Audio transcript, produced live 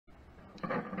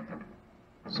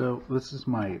So this is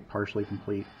my partially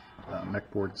complete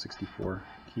MechBoard64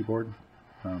 keyboard.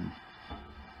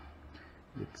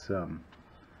 It's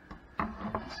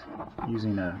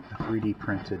using a 3D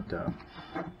printed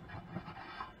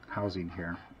housing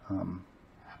here,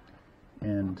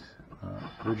 and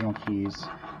original keys.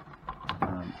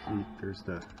 There's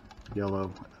the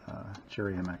yellow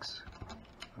Cherry MX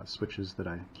switches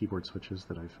keyboard switches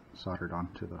that I've soldered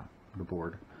onto the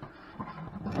board.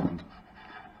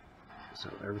 So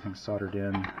everything's soldered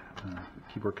in, the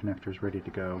keyboard connector's ready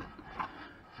to go.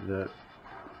 The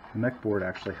MechBoard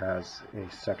actually has a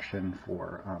section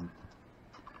for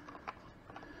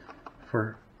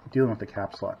dealing with the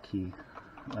caps lock key,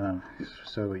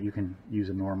 so you can use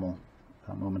a normal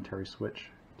momentary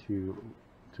switch to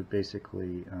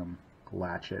basically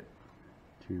latch it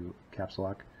to caps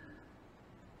lock.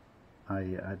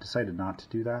 I decided not to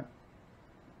do that.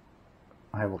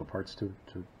 I have all the parts to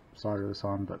solder this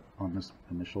on, but on this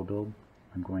initial build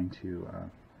I'm going to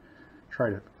try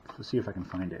to see if I can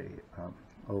find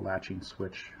a latching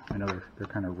switch. I know they're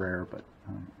kind of rare, but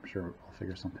I'm sure I'll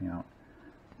figure something out.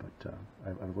 But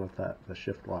I've left the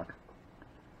shift lock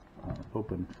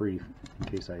open free in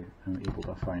case I am able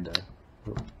to find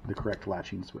the correct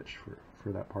latching switch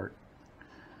for that part.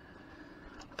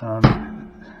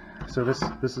 So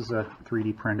this is a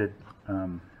 3D printed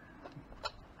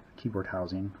keyboard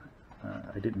housing.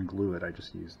 I didn't glue it, I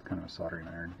just used kind of a soldering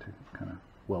iron to kind of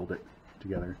weld it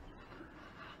together.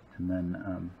 And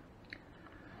then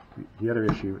the other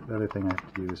thing I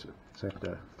have to do is I have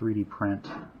to 3D print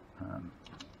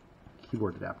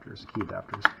keyboard adapters, key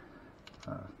adapters.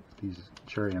 These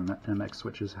Cherry MX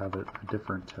switches have a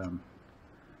different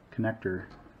connector,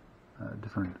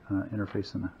 different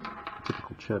interface in a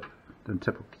typical chip than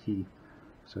typical key.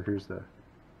 So here's the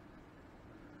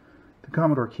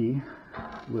Commodore key,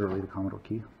 literally the Commodore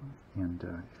key, and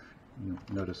you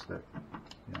notice that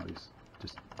these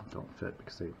just don't fit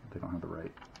because they don't have the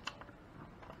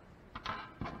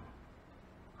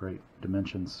right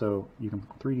dimensions. So you can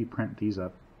 3D print these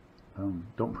up.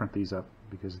 Don't print these up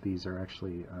because these are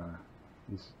actually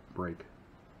these break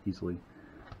easily.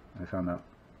 I found out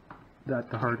that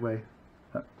the hard way.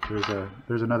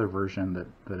 There's another version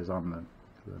that is on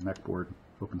the MechBoard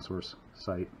open source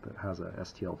site that has a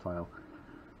STL file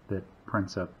that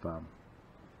prints up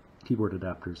keyboard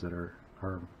adapters that are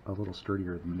a little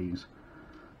sturdier than these.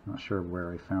 I'm not sure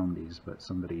where I found these, but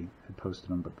somebody had posted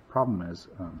them. But the problem is,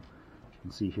 you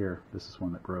can see here, this is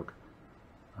one that broke.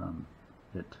 And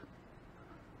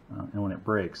when it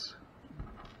breaks,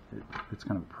 it's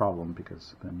kind of a problem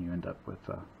because then you end up with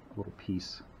a little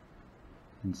piece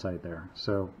inside there.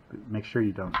 So make sure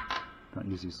you don't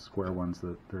use these square ones.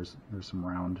 That there's some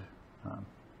round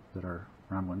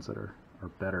ones that are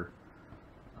better,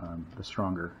 the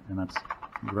stronger, and that's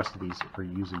the rest of these are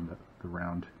using the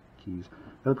round keys.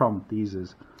 The other problem with these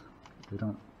is they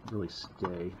don't really stay.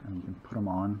 I mean, you can put them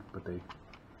on, but they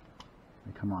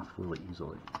come off really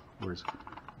easily. Whereas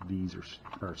these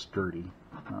are sturdy.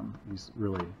 These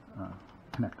really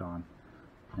connect on,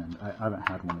 and I haven't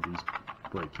had one of these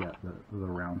break yet. The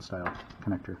round style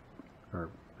connector or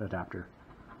adapter.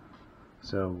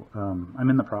 So I'm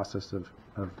in the process of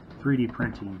 3D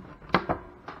printing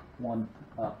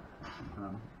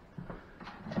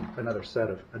another set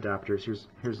of adapters.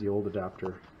 Here's the old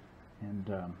adapter, and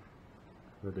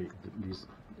these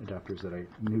adapters that I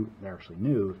actually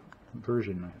knew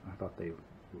version. I thought they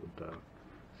would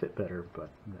fit better, but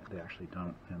they actually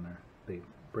don't, and they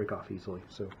break off easily.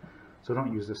 So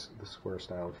don't use this square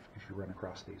style if you run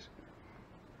across these.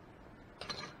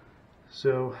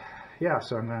 So yeah,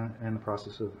 so I'm in the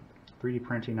process of 3D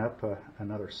printing up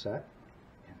another set,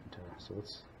 and so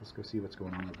let's go see what's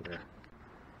going on over there.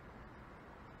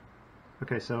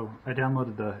 Okay, so I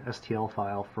downloaded the STL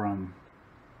file from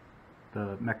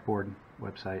the MechBoard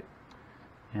website,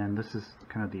 and this is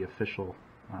kind of the official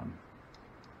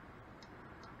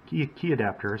key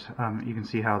adapters. You can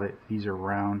see how these are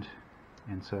round,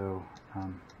 and so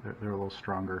they're a little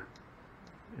stronger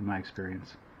in my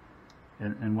experience.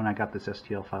 And when I got this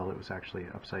STL file, it was actually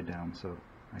upside down, so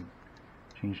I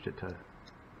changed it to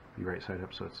be right side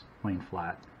up, so it's laying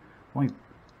flat. The only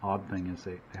odd thing is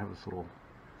they have this little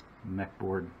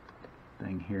MechBoard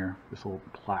thing here, this little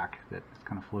plaque that is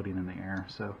kind of floating in the air,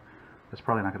 so that's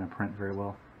probably not going to print very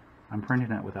well. I'm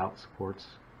printing it without supports,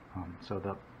 so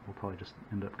that will probably just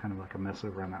end up kind of like a mess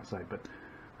over on that side, but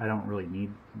I don't really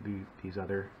need these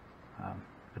other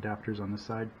adapters on this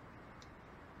side.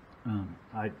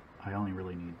 I only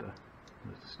really need the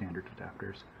standard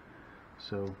adapters.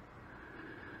 So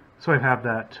I have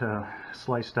that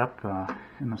sliced up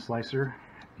in the slicer,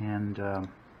 and I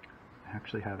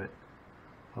actually have it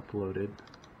uploaded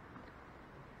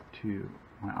to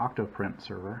my Octoprint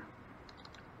server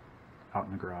out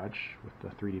in the garage with the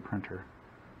 3D printer.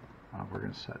 We're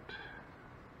going to set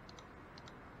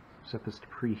this to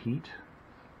preheat,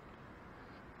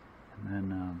 and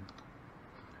then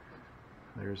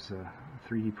there's a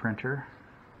 3D printer.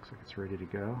 Looks like it's ready to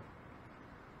go.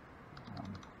 We'll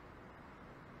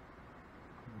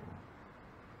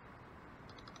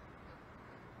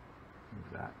move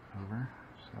that over.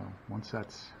 So once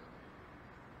that's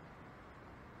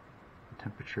the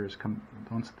temperatures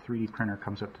once the 3D printer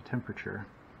comes up to temperature,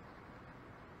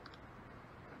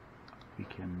 we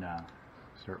can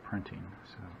start printing.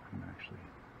 So I'm going to actually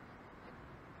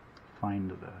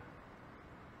find the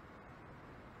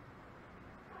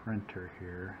printer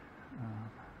here.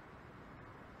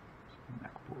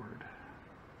 MechBoard.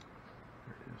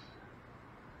 There it is.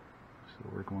 So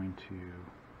we're going to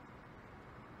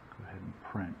go ahead and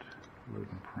print. Load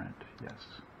and print.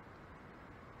 Yes.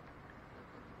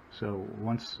 So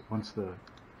once the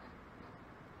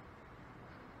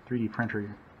 3D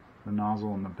printer, the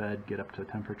nozzle and the bed get up to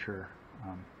temperature,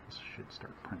 this should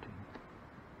start printing.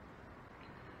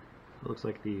 It looks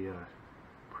like the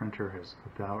printer has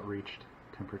about reached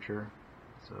temperature,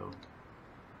 so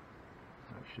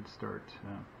that should start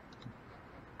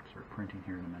printing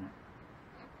here in a minute.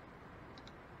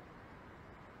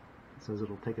 It says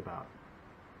it'll take about,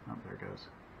 oh, there it goes.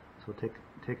 So it'll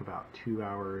take about 2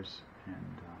 hours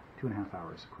and 2.5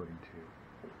 hours according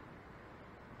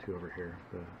to over here,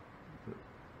 the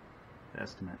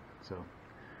estimate. So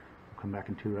we'll come back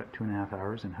in 2.5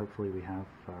 hours, and hopefully we have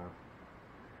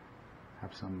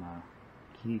some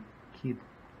key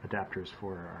adapters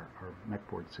for our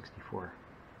MechBoard64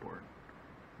 board,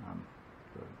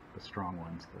 the strong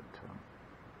ones that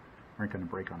aren't going to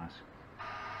break on us.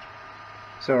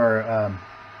 So our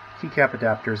keycap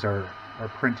adapters are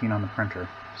printing on the printer.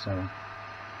 So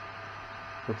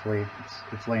hopefully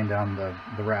it's laying down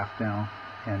the raft now,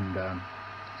 and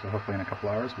so hopefully in a couple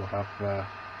hours we'll have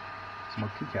some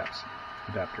more keycaps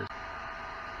adapters.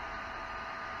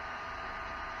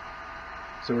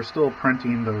 So we're still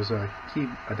printing those key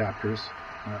adapters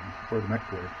for the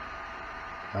MechBoard.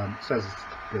 It says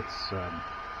it's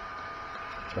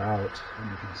about,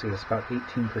 you can see it's about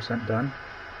 18% done.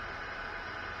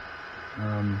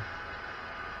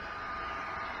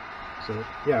 So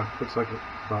yeah, looks like it's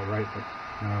about right, but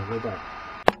we're back.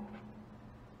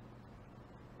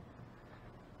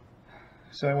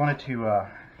 So I wanted to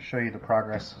show you the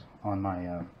progress on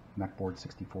my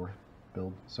MechBoard64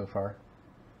 build so far.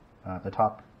 The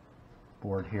top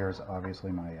board here is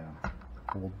obviously my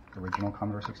old original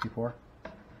Commodore 64,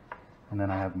 and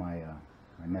then I have my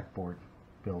MechBoard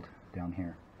build down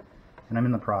here, and I'm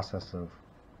in the process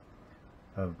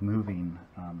of moving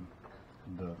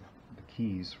the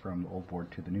keys from the old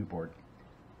board to the new board.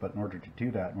 But in order to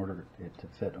do that, in order it to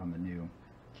fit on the new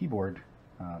keyboard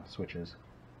switches,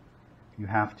 you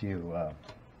have to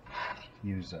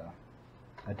use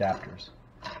adapters.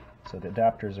 So the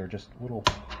adapters are just little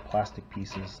plastic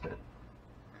pieces that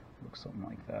look something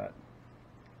like that.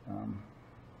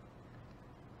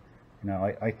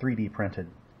 I 3D printed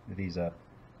these up,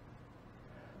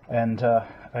 and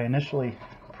I initially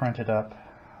printed up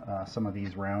some of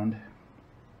these round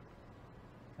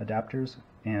adapters,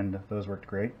 and those worked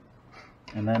great.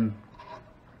 And then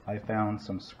I found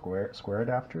some square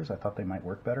adapters. I thought they might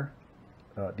work better.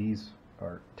 These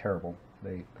are terrible.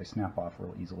 They snap off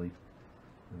real easily.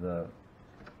 The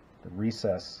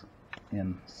recess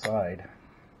inside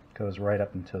goes right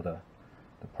up into the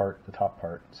top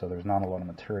part, so there's not a lot of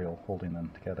material holding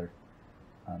them together.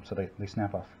 So they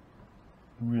snap off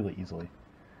really easily.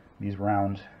 These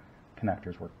round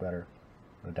connectors work better,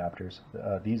 adapters.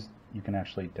 These, you can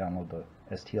actually download the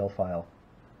STL file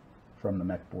from the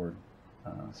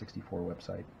MechBoard64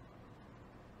 website,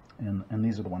 and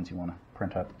these are the ones you want to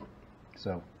print up.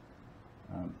 So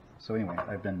anyway,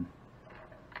 I've been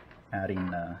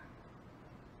adding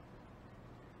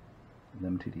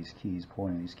them to these keys,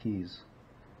 pulling these keys,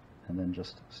 and then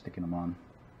just sticking them on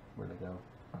where they go.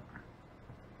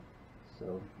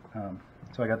 So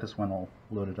I got this one all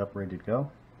loaded up, ready to go.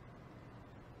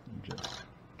 You just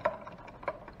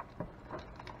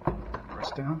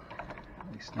press down,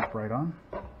 they snap right on,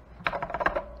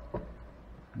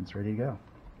 and it's ready to go.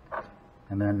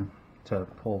 And then to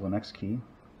pull the next key,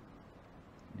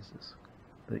 use this.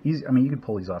 You can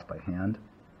pull these off by hand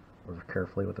or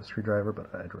carefully with a screwdriver,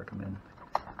 but I'd recommend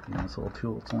this little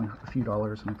tool. It's only a few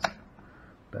dollars, and it's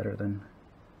better than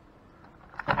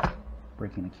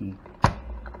breaking a key.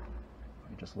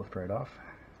 You just lift right off.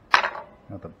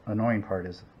 Now the annoying part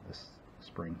is this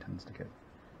spring tends to get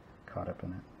caught up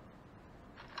in it.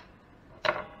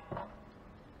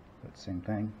 it, same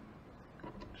thing.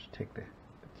 Just take the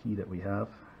key that we have,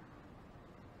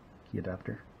 key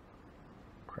adapter,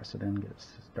 press it in, get it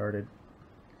started.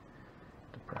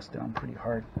 To press down pretty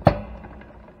hard.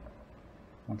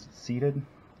 Once it's seated,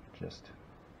 it's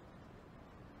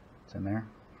in there.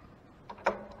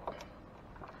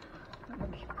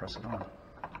 And just press it on.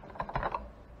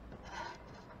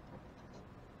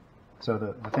 So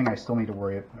the thing I still need to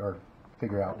worry or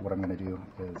figure out what I'm going to do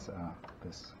is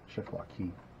this shift lock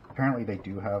key. Apparently they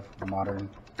do have a modern,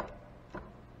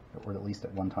 or at least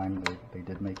at one time they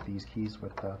did make these keys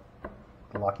with the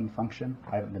locking function.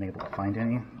 I haven't been able to find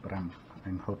any, but I'm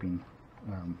hoping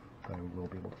that I will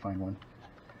be able to find one.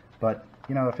 But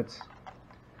you know, if it's at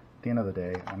the end of the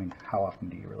day, I mean, how often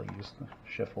do you really use the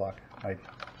shift lock? I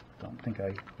don't think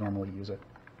I normally use it.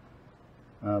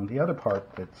 The other part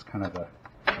that's kind of a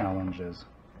challenge is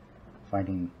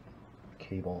finding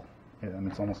cable. I mean,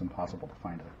 it's almost impossible to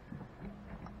find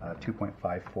a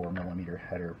 2.54 millimeter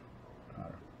header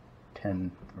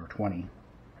 10 or 20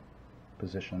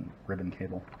 position ribbon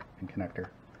cable and connector.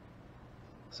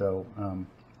 So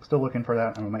still looking for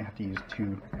that. I might have to use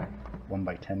two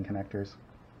 1x10 connectors.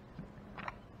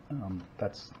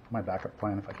 That's my backup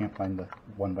plan if I can't find the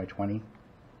 1x20.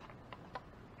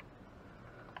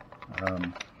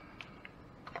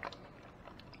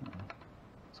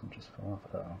 This one just fell off.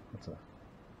 Uh-oh, that's a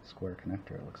square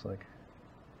connector, it looks like.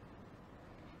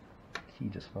 The key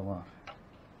just fell off.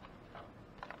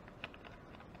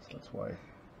 So that's why.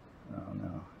 Oh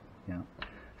no. Yeah.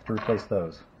 Have to replace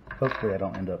those. Hopefully I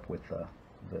don't end up with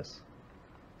this.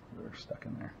 They're stuck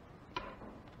in there.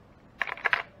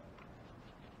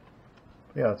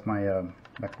 Yeah, that's my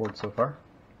mech board so far.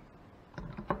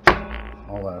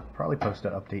 I'll probably post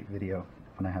an update video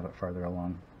when I have it farther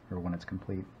along, or when it's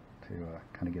complete, to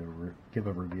kind of give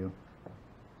a review.